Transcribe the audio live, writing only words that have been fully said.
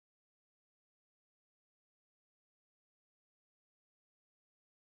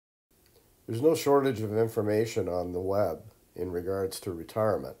There's no shortage of information on the web in regards to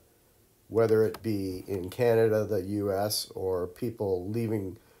retirement, whether it be in Canada, the US, or people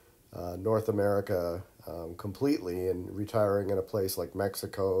leaving North America completely and retiring in a place like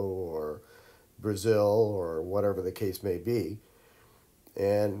Mexico or Brazil or whatever the case may be.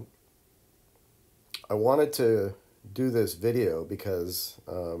 And I wanted to do this video because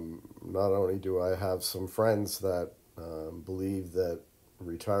not only do I have some friends that believe that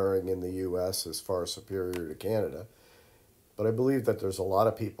retiring in the US is far superior to Canada, but I believe that there's a lot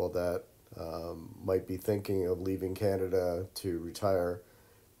of people that might be thinking of leaving Canada to retire,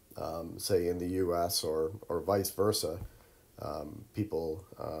 say in the US or vice versa. People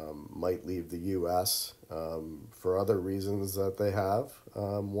might leave the US for other reasons that they have.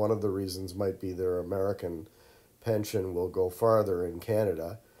 One of the reasons might be their American pension will go farther in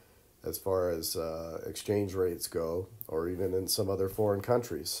Canada as far as exchange rates go, or even in some other foreign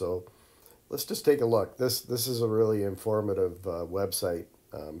countries. So let's just take a look. This is a really informative website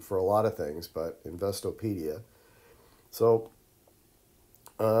for a lot of things, but Investopedia. So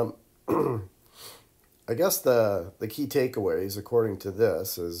I guess the key takeaways, according to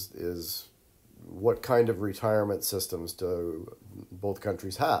this, is what kind of retirement systems do both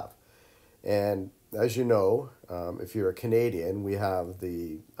countries have. And as you know, if you're a Canadian, we have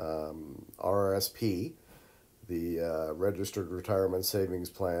the RRSP, the Registered Retirement Savings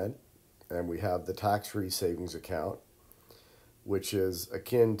Plan, and we have the tax-free savings account, which is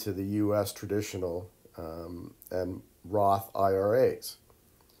akin to the U.S. traditional and Roth IRAs.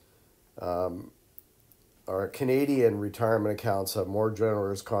 Our Canadian retirement accounts have more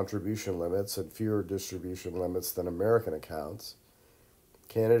generous contribution limits and fewer distribution limits than American accounts.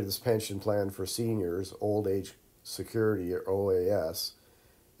 Canada's pension plan for seniors, Old Age Security, or OAS,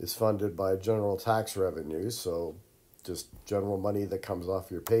 is funded by general tax revenues, so just general money that comes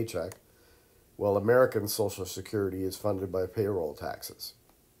off your paycheck, while American Social Security is funded by payroll taxes.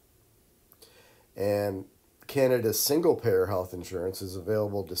 And Canada's single-payer health insurance is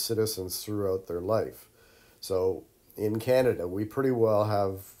available to citizens throughout their life. So in Canada, we pretty well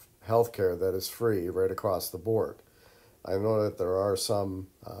have health care that is free right across the board. I know that there are some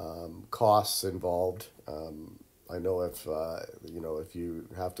costs involved. I know if if you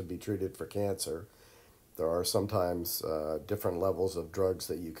have to be treated for cancer, there are sometimes different levels of drugs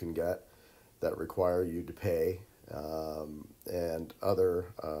that you can get that require you to pay, and other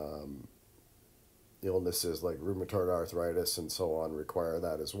illnesses like rheumatoid arthritis and so on require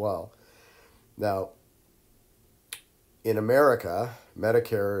that as well. Now, in America,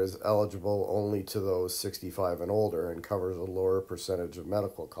 Medicare is eligible only to those 65 and older and covers a lower percentage of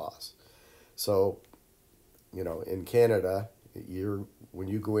medical costs. So, in Canada, when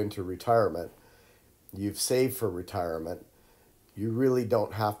you go into retirement, you've saved for retirement. You really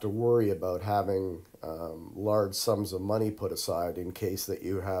don't have to worry about having large sums of money put aside in case that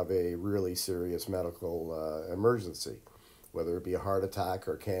you have a really serious medical emergency, whether it be a heart attack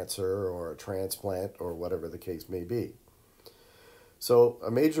or cancer or a transplant or whatever the case may be. So a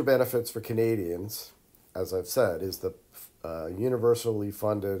major benefits for Canadians, as I've said, is the universally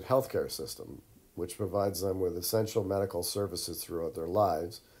funded healthcare system, which provides them with essential medical services throughout their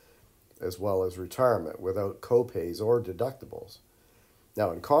lives, as well as retirement, without copays or deductibles.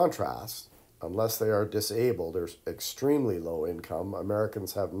 Now, in contrast, unless they are disabled or extremely low income,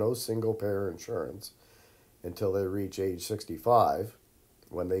 Americans have no single-payer insurance until they reach age 65,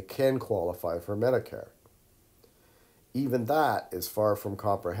 when they can qualify for Medicare. Even that is far from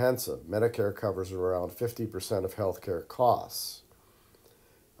comprehensive. Medicare covers around 50% of healthcare costs.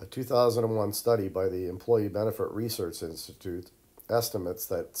 A 2001 study by the Employee Benefit Research Institute estimates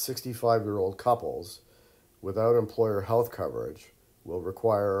that 65-year-old couples without employer health coverage will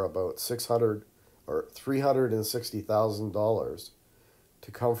require about $360,000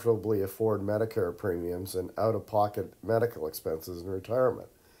 to comfortably afford Medicare premiums and out-of-pocket medical expenses in retirement.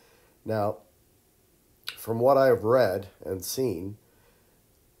 Now, from what I've read and seen,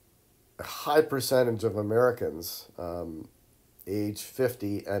 a high percentage of Americans age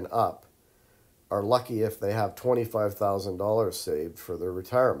 50 and up are lucky if they have $25,000 saved for their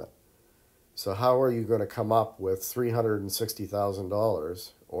retirement. So how are you going to come up with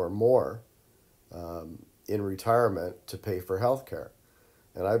 $360,000 or more in retirement to pay for health care?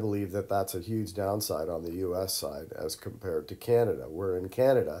 And I believe that that's a huge downside on the U.S. side as compared to Canada, where in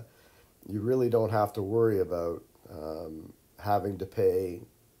Canada, you really don't have to worry about having to pay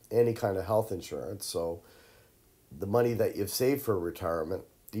any kind of health insurance. So the money that you've saved for retirement,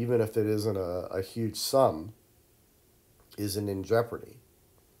 even if it isn't a huge sum, isn't in jeopardy.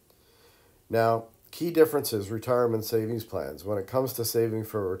 Now, Key differences: retirement savings plans. When it comes to saving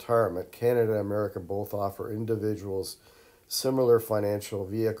for retirement, Canada and America both offer individuals similar financial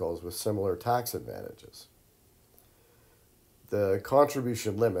vehicles with similar tax advantages. The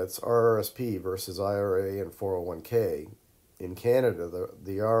contribution limits, RRSP versus IRA and 401k. In Canada,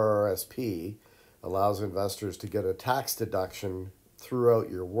 the RRSP allows investors to get a tax deduction throughout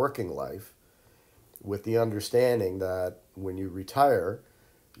your working life, with the understanding that when you retire,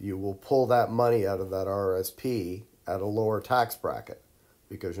 you will pull that money out of that RRSP at a lower tax bracket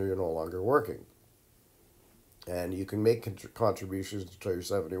because you're no longer working. And you can make contributions until you're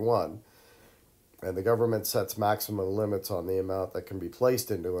 71, and the government sets maximum limits on the amount that can be placed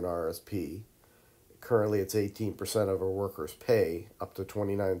into an RSP. Currently, it's 18% of a worker's pay, up to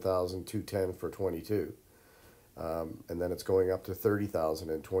 $29,210 for 22, and then it's going up to $30,000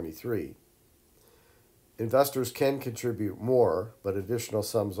 in 23. Investors can contribute more, but additional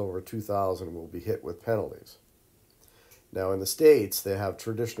sums over $2,000 will be hit with penalties. Now, in the States, they have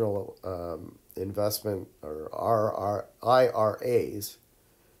traditional investment or IRAs,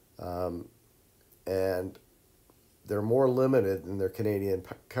 and they're more limited than their Canadian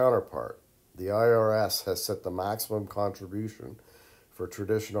counterpart. The IRS has set the maximum contribution for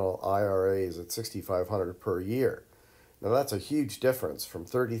traditional IRAs at $6,500 per year. Now that's a huge difference from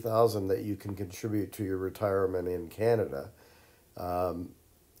 $30,000 that you can contribute to your retirement in Canada, down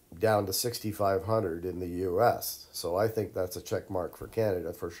to $6,500 in the U.S. So I think that's a check mark for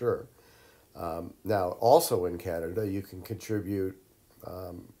Canada for sure. Now also in Canada, you can contribute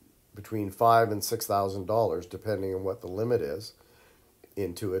between $5,000 and $6,000, depending on what the limit is,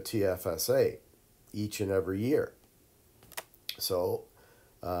 into a TFSA each and every year. So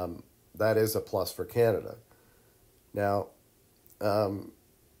that is a plus for Canada. Now,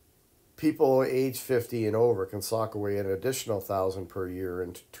 people age 50 and over can sock away an additional $1,000 per year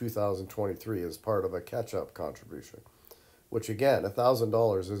in 2023 as part of a catch-up contribution, which again,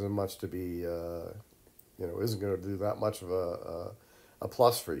 $1,000 isn't much to be, isn't going to do that much of a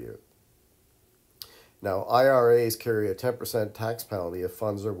plus for you. Now, IRAs carry a 10% tax penalty if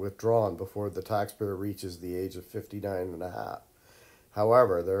funds are withdrawn before the taxpayer reaches the age of 59 and a half.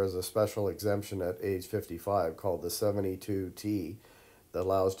 However, there is a special exemption at age 55 called the 72T that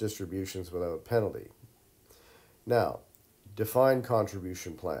allows distributions without penalty. Now, defined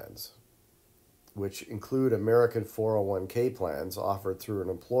contribution plans, which include American 401k plans offered through an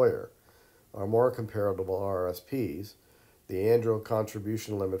employer, are more comparable to RSPs. The annual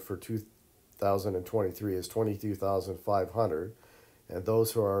contribution limit for 2023 is $22,500, and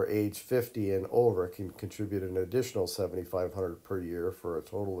those who are age 50 and over can contribute an additional $7,500 per year for a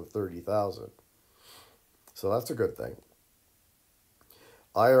total of $30,000. So that's a good thing.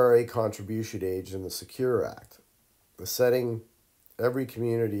 IRA contribution age in the Secure Act. The setting every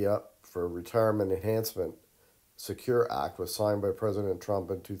community up for Retirement Enhancement Secure Act was signed by President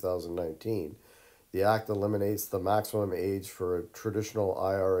Trump in 2019. The act eliminates the maximum age for traditional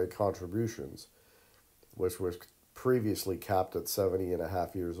IRA contributions, which was previously capped at 70 and a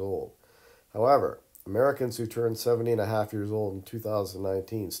half years old. However, Americans who turned 70 and a half years old in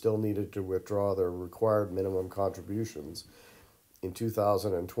 2019 still needed to withdraw their required minimum contributions in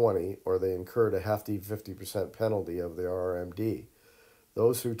 2020, or they incurred a hefty 50% penalty of the RMD.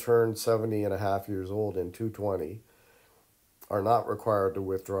 Those who turned 70 and a half years old in 2020 are not required to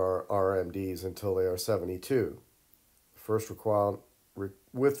withdraw RMDs until they are 72. First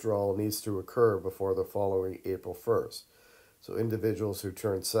withdrawal needs to occur before the following April 1st. So individuals who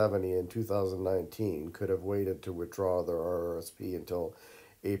turned 70 in 2019 could have waited to withdraw their RRSP until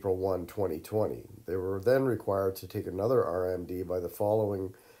April 1, 2020. They were then required to take another RMD by the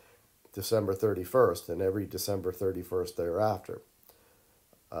following December 31st and every December 31st thereafter.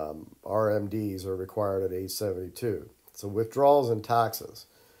 RMDs are required at age 72. So withdrawals and taxes.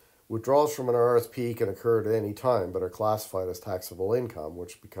 Withdrawals from an RSP can occur at any time but are classified as taxable income,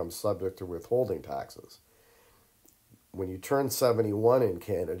 which becomes subject to withholding taxes. When you turn 71 in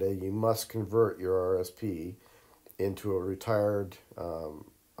Canada, you must convert your RSP into a retired, an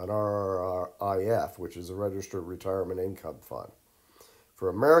RRIF, which is a Registered Retirement Income Fund. For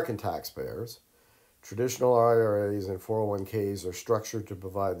American taxpayers, traditional IRAs and 401ks are structured to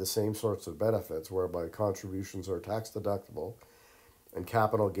provide the same sorts of benefits, whereby contributions are tax deductible and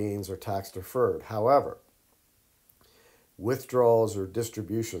capital gains are tax deferred. However, withdrawals or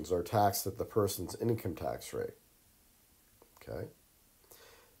distributions are taxed at the person's income tax rate. Okay?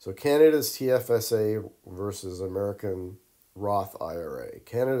 So Canada's TFSA versus American Roth IRA.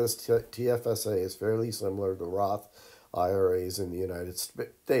 Canada's TFSA is fairly similar to Roth IRAs in the United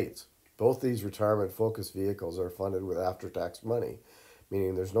States. Both these retirement-focused vehicles are funded with after-tax money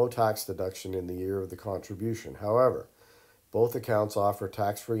meaning there's no tax deduction in the year of the contribution. However, both accounts offer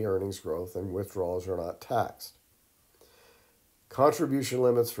tax-free earnings growth and withdrawals are not taxed. Contribution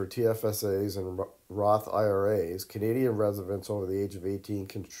limits for TFSAs and Roth IRAs. Canadian residents over the age of 18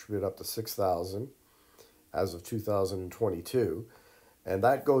 contribute up to $6,000 as of 2022, and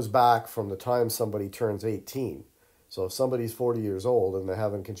that goes back from the time somebody turns 18. So if somebody's 40 years old and they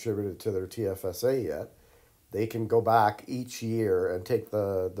haven't contributed to their TFSA yet, they can go back each year and take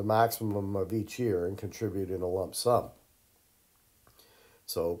the maximum of each year and contribute in a lump sum.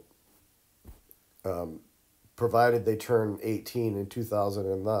 So provided they turn 18 in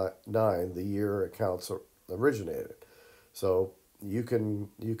 2009, the year accounts originated. So you can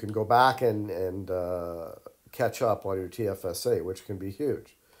go back and catch up on your TFSA, which can be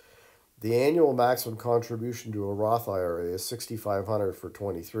huge. The annual maximum contribution to a Roth IRA is $6,500 for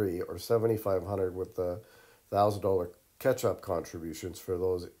 23, or $7,500 with the $1,000 catch-up contributions for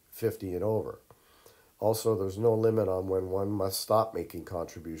those 50 and over. Also, there's no limit on when one must stop making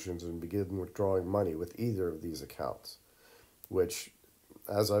contributions and begin withdrawing money with either of these accounts, which,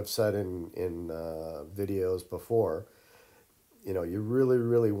 as I've said in videos before, you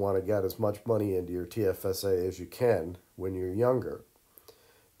really want to get as much money into your TFSA as you can when you're younger,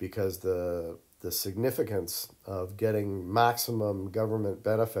 because the significance of getting maximum government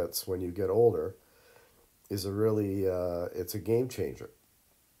benefits when you get older is it's a game changer.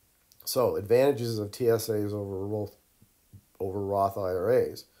 So, advantages of TSAs over Roth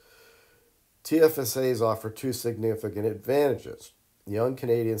IRAs. TFSAs offer two significant advantages. Young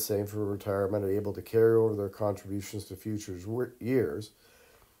Canadians saving for retirement are able to carry over their contributions to future years,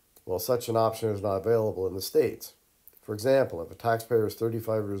 while such an option is not available in the States. For example, if a taxpayer is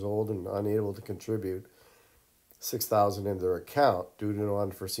 35 years old and unable to contribute $6,000 in their account due to an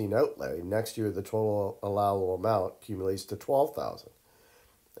unforeseen outlay, next year the total allowable amount accumulates to $12,000.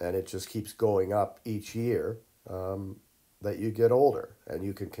 And it just keeps going up each year that you get older, and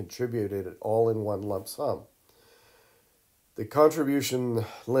you can contribute it all in one lump sum. The contribution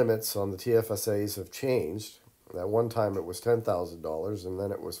limits on the TFSAs have changed. At one time it was $10,000, and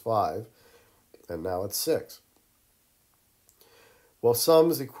then it was $5,000, and now it's $6,000. While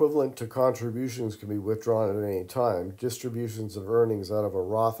sums equivalent to contributions can be withdrawn at any time, distributions of earnings out of a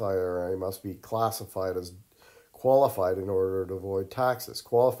Roth IRA must be classified as qualified in order to avoid taxes.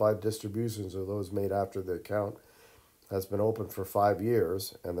 Qualified distributions are those made after the account has been open for 5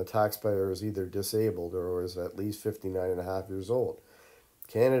 years and the taxpayer is either disabled or is at least 59 and a half years old.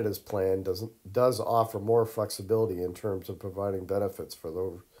 Canada's plan does offer more flexibility in terms of providing benefits for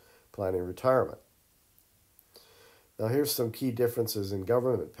those planning retirement. Now here's some key differences in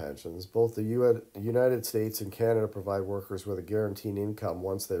government pensions. Both the United States and Canada provide workers with a guaranteed income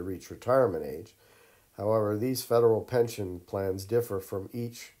once they reach retirement age. However, these federal pension plans differ from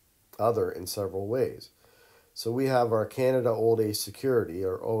each other in several ways. So we have our Canada Old Age Security,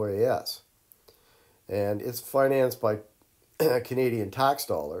 or OAS, and it's financed by Canadian tax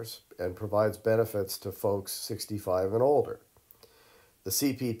dollars and provides benefits to folks 65 and older. The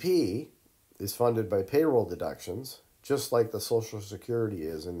CPP is funded by payroll deductions, just like the Social Security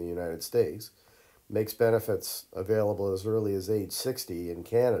is in the United States, makes benefits available as early as age 60 in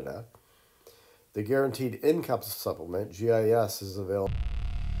Canada. The Guaranteed Income Supplement, GIS, is available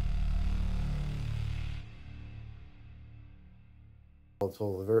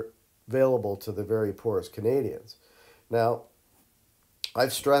to the very poorest Canadians. Now,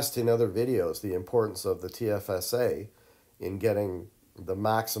 I've stressed in other videos the importance of the TFSA in getting the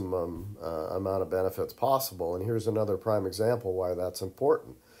maximum amount of benefits possible, and here's another prime example why that's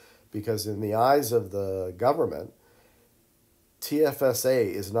important. Because in the eyes of the government,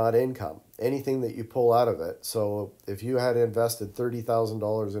 TFSA is not income. Anything that you pull out of it. So if you had invested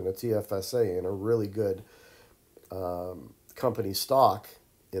 $30,000 in a TFSA in a really good company stock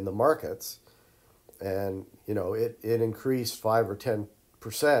in the markets, and it increased 5 or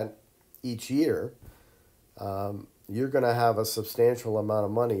 10% each year, you're going to have a substantial amount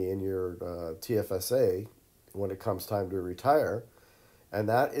of money in your TFSA when it comes time to retire, and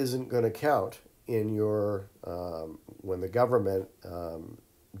that isn't going to count in your when the government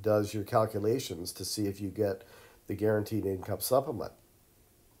does your calculations to see if you get the Guaranteed Income Supplement.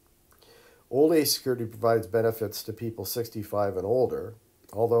 Old Age Security provides benefits to people 65 and older.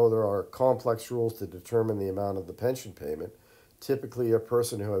 Although there are complex rules to determine the amount of the pension payment, typically a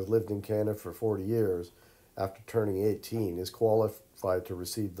person who has lived in Canada for 40 years after turning 18 is qualified to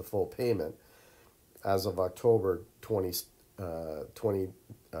receive the full payment as of October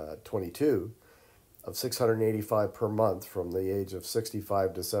 2022 of $685 per month from the age of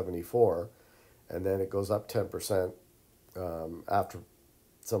 65 to 74, and then it goes up 10% after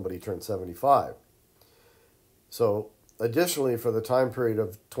somebody turns 75. So additionally, for the time period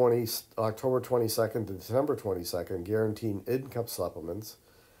of October 22nd to December 22nd, guaranteed income supplements,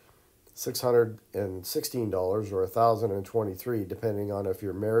 $616 or $1,023, depending on if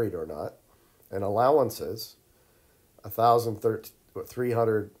you're married or not, and allowances,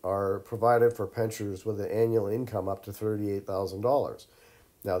 $1,300 are provided for pensioners with an annual income up to $38,000.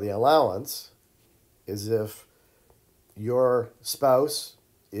 Now, the allowance is if your spouse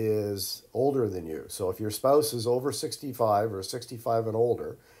is older than you. So if your spouse is over 65 or 65 and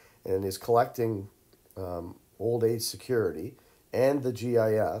older and is collecting old age security and the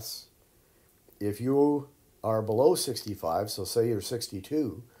GIS, if you are below 65, so say you're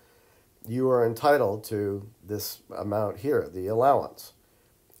 62, you are entitled to this amount here, the allowance.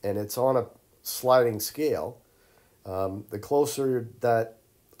 And it's on a sliding scale. The closer that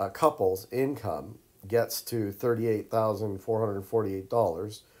a couple's income gets to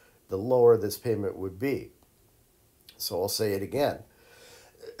 $38,448, the lower this payment would be. So I'll say it again.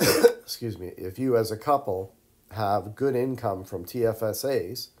 Excuse me. If you as a couple have good income from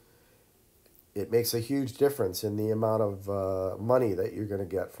TFSAs, it makes a huge difference in the amount of money that you're going to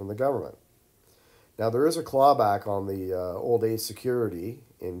get from the government. Now, there is a clawback on the old age security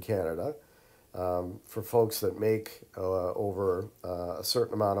in Canada for folks that make over a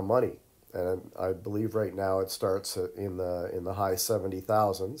certain amount of money. And I believe right now it starts in the high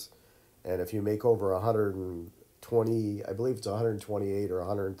 70,000s. And if you make over 120, I believe it's 128 or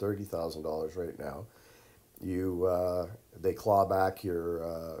 $130,000 right now, they claw back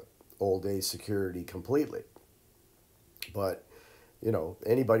your old age security completely. But you know,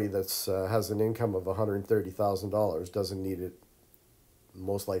 anybody that's has an income of $130,000 doesn't need it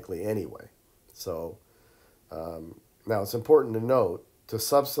most likely anyway. So now it's important to note, to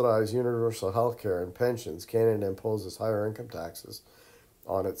subsidize universal health care and pensions, Canada imposes higher income taxes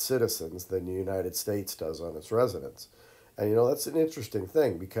on its citizens than the United States does on its residents. And you know, that's an interesting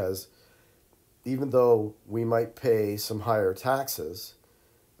thing, because even though we might pay some higher taxes,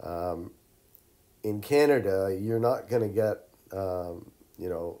 in Canada, you're not going to get,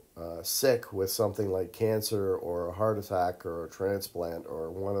 sick with something like cancer or a heart attack or a transplant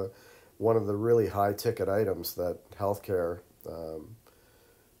or one of the really high ticket items that healthcare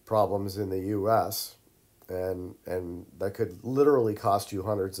problems in the U.S. and that could literally cost you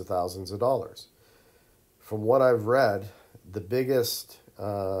hundreds of thousands of dollars. From what I've read, the biggest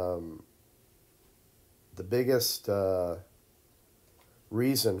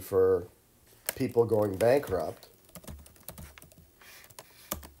reason for people going bankrupt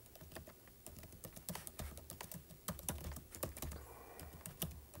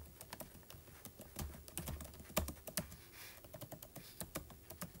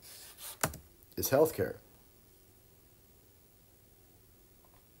is healthcare.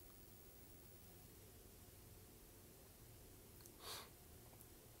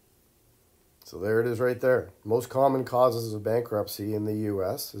 So there it is right there. Most common causes of bankruptcy in the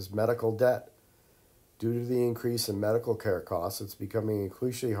U.S. is medical debt. Due to the increase in medical care costs, it's becoming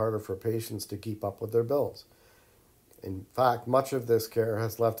increasingly harder for patients to keep up with their bills. In fact, much of this care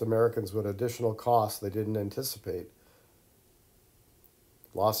has left Americans with additional costs they didn't anticipate.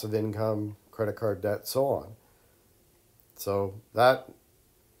 Loss of income, credit card debt, so on. So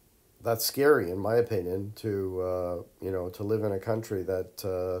that's scary, in my opinion, to live in a country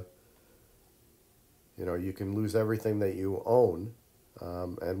that you can lose everything that you own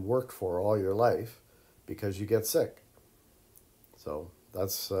and worked for all your life because you get sick. So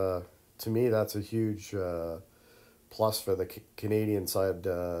that's to me, that's a huge plus for the Canadian side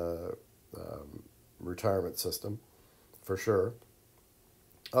retirement system, for sure.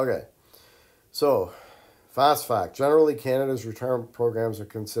 Okay, so fast fact. Generally, Canada's retirement programs are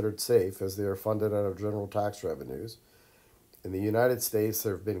considered safe as they are funded out of general tax revenues. In the United States,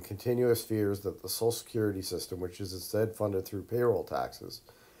 there have been continuous fears that the Social Security system, which is instead funded through payroll taxes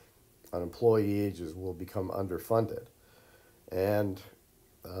on employee wages, will become underfunded. And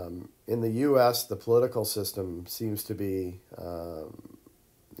in the U.S., the political system seems to be,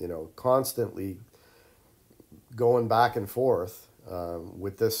 constantly going back and forth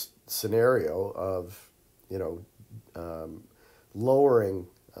with this scenario of, lowering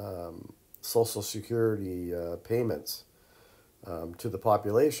Social Security payments to the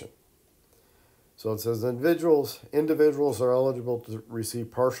population. So it says individuals are eligible to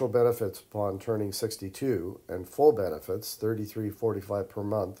receive partial benefits upon turning 62, and full benefits, $33.45 per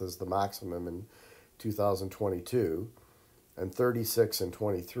month, is the maximum in 2022, and $36 in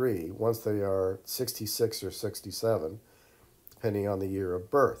 23 once they are 66 or 67, depending on the year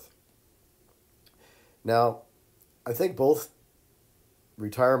of birth. Now, I think both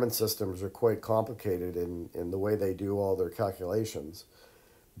retirement systems are quite complicated in the way they do all their calculations.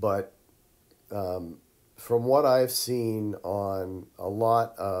 But from what I've seen on a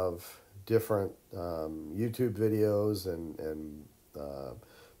lot of different YouTube videos and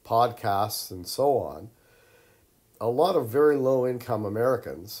podcasts and so on, a lot of very low income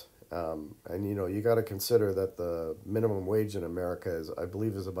Americans, and you know, you got to consider that the minimum wage in America is, I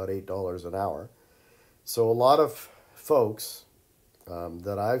believe, is about $8 an hour. So a lot of folks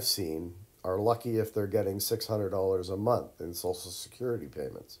that I've seen are lucky if they're getting $600 a month in Social Security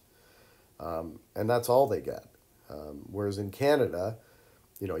payments, and that's all they get. Whereas in Canada,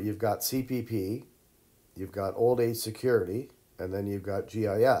 you know, you've got CPP, you've got old age security, and then you've got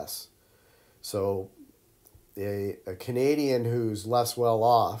GIS. So a Canadian who's less well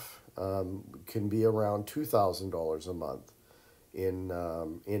off can be around $2,000 a month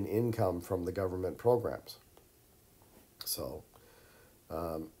in income from the government programs. So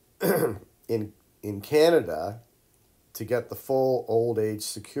in Canada, to get the full old age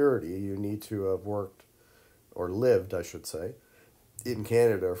security, you need to have worked or lived, I should say, in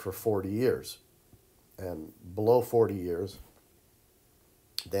Canada for 40 years. And below 40 years,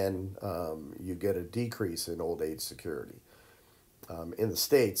 then you get a decrease in old age security. In the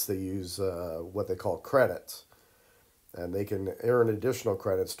States, they use what they call credits, and they can earn additional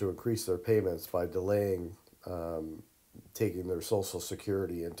credits to increase their payments by delaying taking their Social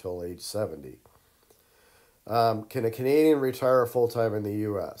Security until age 70. Can a Canadian retire full-time in the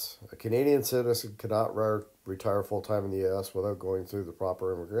U.S.? A Canadian citizen cannot retire full-time in the U.S. without going through the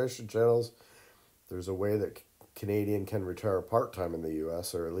proper immigration channels. There's a way that Canadian can retire part-time in the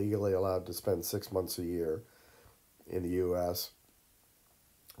U.S. or are legally allowed to spend 6 months a year in the U.S.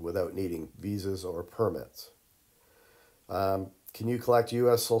 without needing visas or permits. Can you collect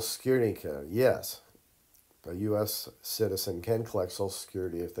U.S. Social Security in Canada? Yes. A U.S. citizen can collect Social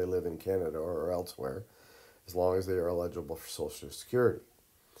Security if they live in Canada or elsewhere, as long as they are eligible for Social Security.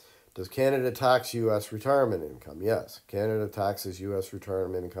 Does Canada tax U.S. retirement income? Yes. Canada taxes U.S.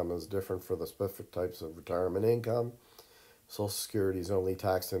 retirement income as different for the specific types of retirement income. Social Security is only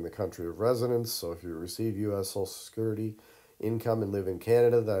taxed in the country of residence, so if you receive U.S. Social Security income and live in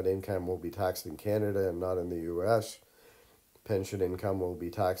Canada, that income will be taxed in Canada and not in the U.S. Pension income will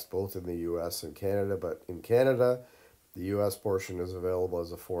be taxed both in the U.S. and Canada, but in Canada, the U.S. portion is available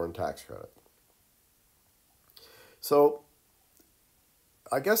as a foreign tax credit. So,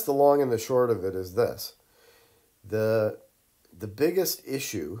 I guess the long and the short of it is this. The biggest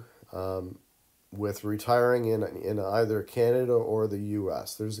issue with retiring in either Canada or the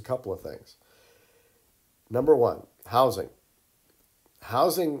U.S., there's a couple of things. Number one, housing.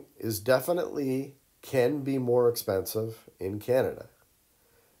 Housing is definitely can be more expensive in Canada.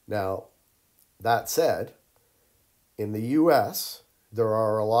 Now, that said, in the U.S., there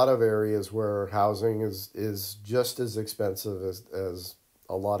are a lot of areas where housing is just as expensive as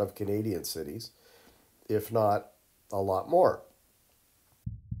a lot of Canadian cities, if not a lot more.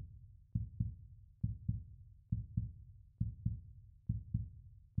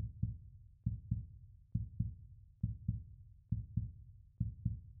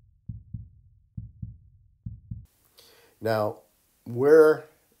 Now, where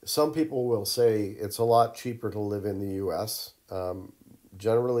some people will say it's a lot cheaper to live in the U.S.,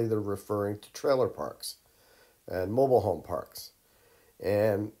 generally they're referring to trailer parks and mobile home parks.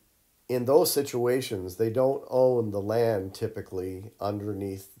 And in those situations, they don't own the land typically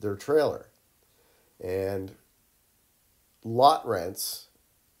underneath their trailer. And lot rents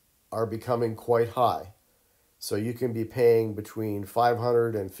are becoming quite high. So you can be paying between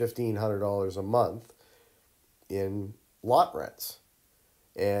 $500 and $1,500 a month in lot rents.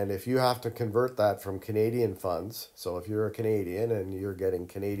 And if you have to convert that from Canadian funds, so if you're a Canadian and you're getting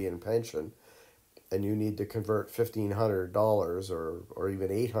Canadian pension, and you need to convert $1,500 or even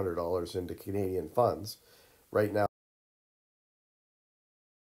 $800 into Canadian funds, right now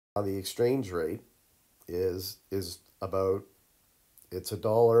the exchange rate is about, it's a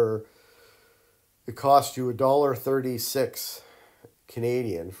dollar, it costs you $1.36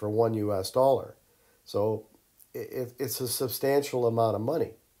 Canadian for $1 US. So it's a substantial amount of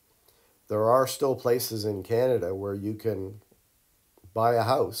money. There are still places in Canada where you can buy a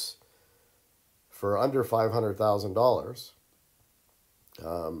house for under $500,000,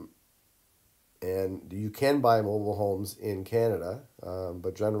 and you can buy mobile homes in Canada,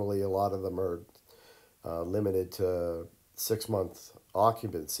 but generally a lot of them are limited to 6-month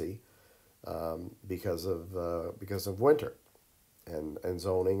occupancy because of winter and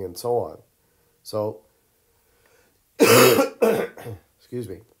zoning and so on. So, excuse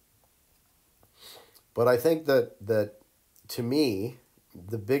me. But I think that to me,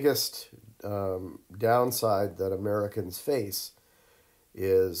 the biggest downside that Americans face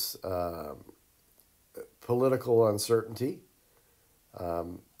is political uncertainty.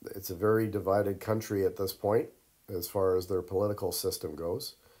 It's a very divided country at this point as far as their political system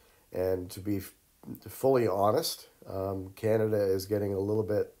goes. And to be fully honest, Canada is getting a little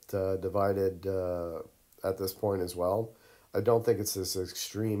bit divided at this point as well. I don't think it's as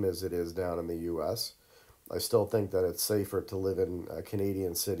extreme as it is down in the U.S. I still think that it's safer to live in a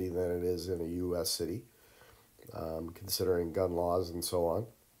Canadian city than it is in a U.S. city, considering gun laws and so on.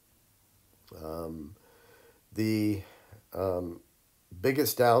 The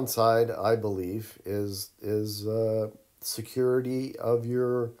biggest downside, I believe, is security of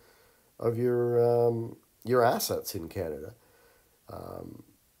your assets in Canada.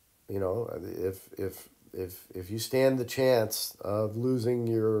 You know, if you stand the chance of losing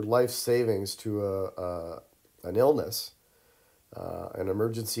your life savings to an illness, an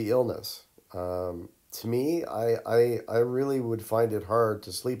emergency illness, to me, I really would find it hard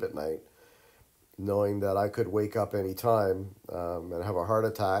to sleep at night, knowing that I could wake up any time and have a heart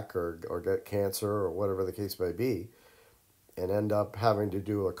attack or get cancer or whatever the case may be, and end up having to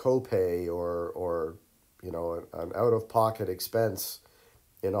do a copay or you know, an out-of-pocket expense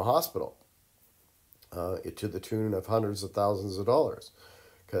in a hospital to the tune of hundreds of thousands of dollars.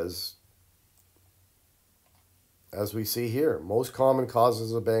 Because as we see here, most common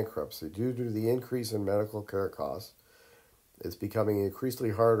causes of bankruptcy due to the increase in medical care costs, it's becoming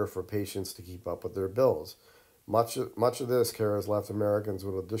increasingly harder for patients to keep up with their bills. Much of this care has left Americans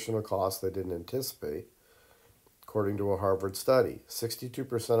with additional costs they didn't anticipate. According to a Harvard study,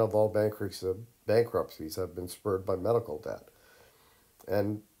 62% of all bankruptcies have been spurred by medical debt.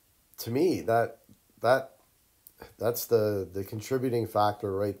 And to me, that's the contributing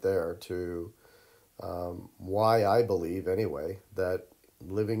factor right there to why I believe, anyway, that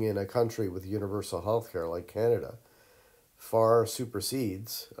living in a country with universal health care like Canada far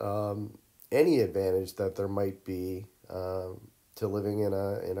supersedes any advantage that there might be to living in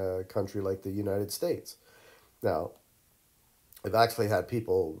a country like the United States. Now, I've actually had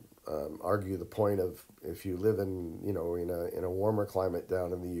people argue the point of, if you live in, you know, in a warmer climate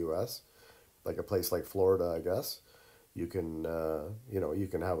down in the U.S., like a place like Florida, I guess, you can you know, you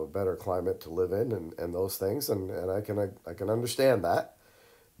can have a better climate to live in and those things, and I can understand that,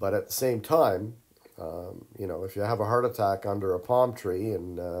 but at the same time, you know, if you have a heart attack under a palm tree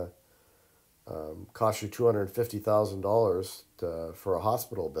and costs you $250,000 for a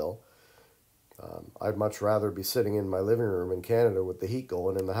hospital bill, I'd much rather be sitting in my living room in Canada with the heat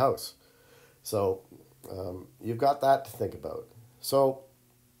going in the house. So you've got that to think about. So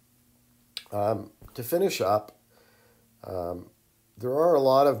to finish up, there are a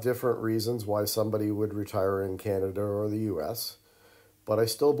lot of different reasons why somebody would retire in Canada or the U.S., but I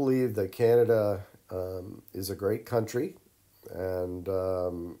still believe that Canada is a great country, and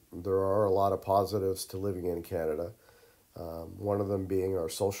there are a lot of positives to living in Canada. One of them being our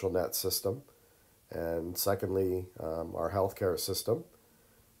social net system, and secondly, our healthcare system.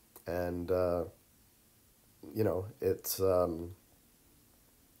 And you know, it's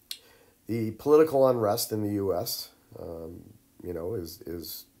the political unrest in the U.S. You know,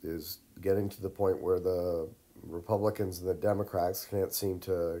 is getting to the point where the Republicans and the Democrats can't seem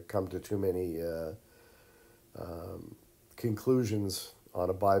to come to too many conclusions on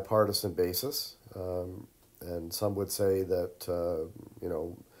a bipartisan basis. And some would say that you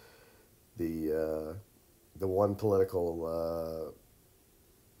know, the one political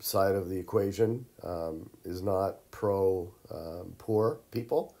side of the equation is not pro poor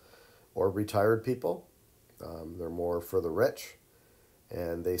people or retired people. They're more for the rich,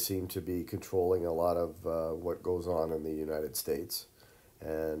 and they seem to be controlling a lot of what goes on in the United States.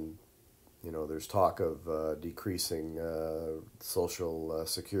 And you know, there's talk of decreasing social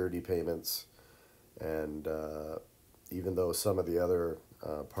security payments, and even though some of the other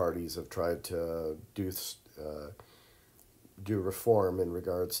parties have tried to do reform in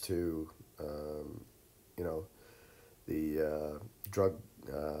regards to you know, the drug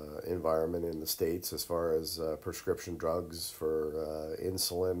environment in the States, as far as prescription drugs for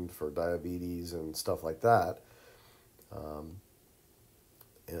insulin, for diabetes and stuff like that.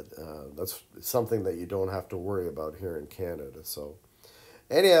 That's something that you don't have to worry about here in Canada. So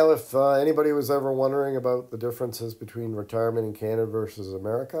anyhow, if anybody was ever wondering about the differences between retirement in Canada versus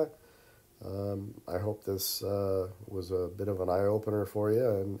America, I hope this was a bit of an eye-opener for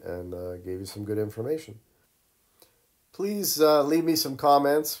you and gave you some good information. Please leave me some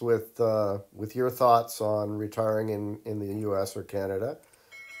comments with your thoughts on retiring in the U.S. or Canada.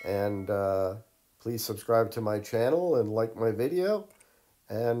 And please subscribe to my channel and like my video.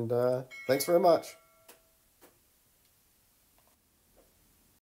 And thanks very much.